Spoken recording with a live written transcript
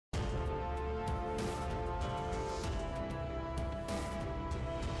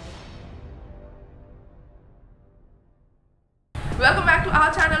Welcome back to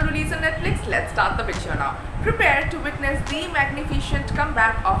our channel Release on Netflix. Let's start the picture now. Prepare to witness the magnificent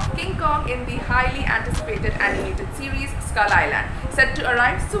comeback of King Kong in the highly anticipated animated series Skull Island, set to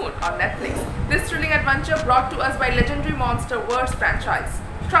arrive soon on Netflix. This thrilling adventure brought to us by legendary MonsterVerse franchise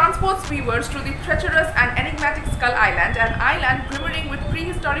transports viewers to the treacherous and enigmatic Skull Island, an island brimming with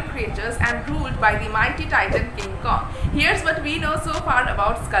prehistoric creatures and ruled by the mighty titan King Kong. Here's what we know so far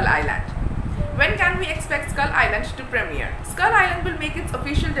about Skull Island. When can we expect Skull Island to premiere? Skull Island will make its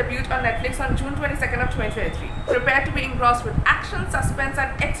official debut on Netflix on June 22nd of 2023. Prepare to be engrossed with action, suspense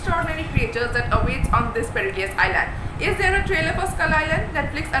and extraordinary creatures that awaits on this perilous island. Is there a trailer for Skull Island?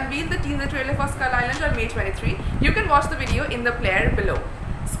 Netflix unveiled the teaser trailer for Skull Island on May 23. You can watch the video in the player below.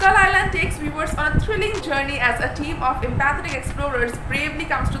 Skull Island takes viewers on a thrilling journey as a team of empathetic explorers bravely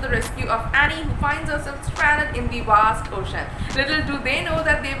comes to the rescue of Annie, who finds herself stranded in the vast ocean. Little do they know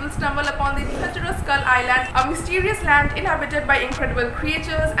that they will stumble upon the treacherous Skull Island, a mysterious land inhabited by incredible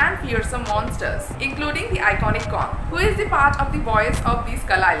creatures and fearsome monsters, including the iconic Kong, who is the part of the voice of the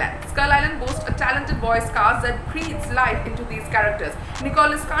Skull Island. Skull Island boasts a talented voice cast that breathes life into these characters.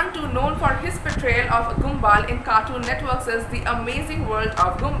 Nicholas Cantu, known for his portrayal of Gumball in Cartoon Network's The Amazing World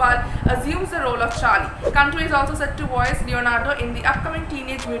of Gumball, assumes the role of Charlie. Cantu is also set to voice Leonardo in the upcoming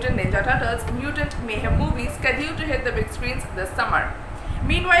Teenage Mutant Ninja Turtles Mutant Mayhem movie scheduled to hit the big screens this summer.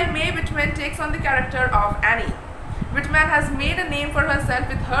 Meanwhile, Mae Whitman takes on the character of Annie. Whitman has made a name for herself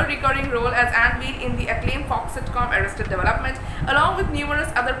with her recurring role as Annabelle in the acclaimed Fox sitcom Arrested Development, along with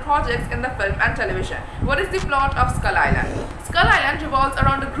numerous other projects in the film and television. What is the plot of Skull Island? Skull Island revolves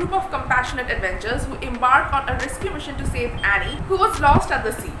around a group of compassionate adventurers who embark on a rescue mission to save Annie, who was lost at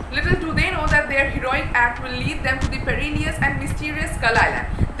the sea. Little do they know that their heroic act will lead them to the perilous and mysterious Skull Island.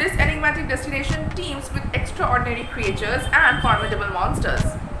 This enigmatic destination teems with extraordinary creatures and formidable monsters,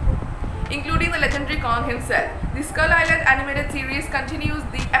 including the legendary Kong himself. The Skull Island animated series continues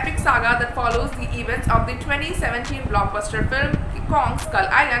the epic saga that follows the events of the 2017 blockbuster film Kong Skull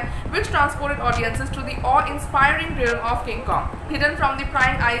Island, which transported audiences to the awe-inspiring realm of King Kong. Hidden from the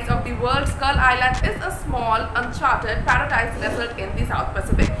prying eyes of the world, Skull Island is a small, uncharted paradise nestled in the South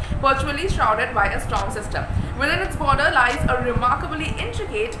Pacific, virtually shrouded by a storm system. Within its border lies a remarkably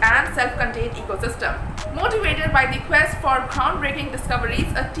intricate and self-contained ecosystem. Motivated by the quest for groundbreaking discoveries,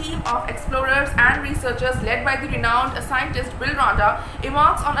 a team of explorers and researchers led by the renowned scientist Bill Randa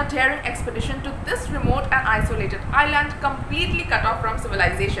embarks on a daring expedition to this remote and isolated island, completely cut off from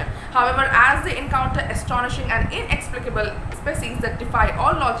civilization. However, as they encounter astonishing and inexplicable species that defy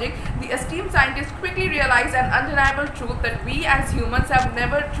all logic, the esteemed scientists quickly realize an undeniable truth that we as humans have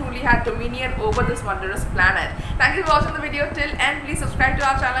never truly had dominion over this wondrous planet. Thank you for watching the video till end. Please subscribe to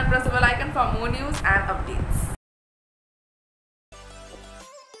our channel and press the bell icon for more news and updates.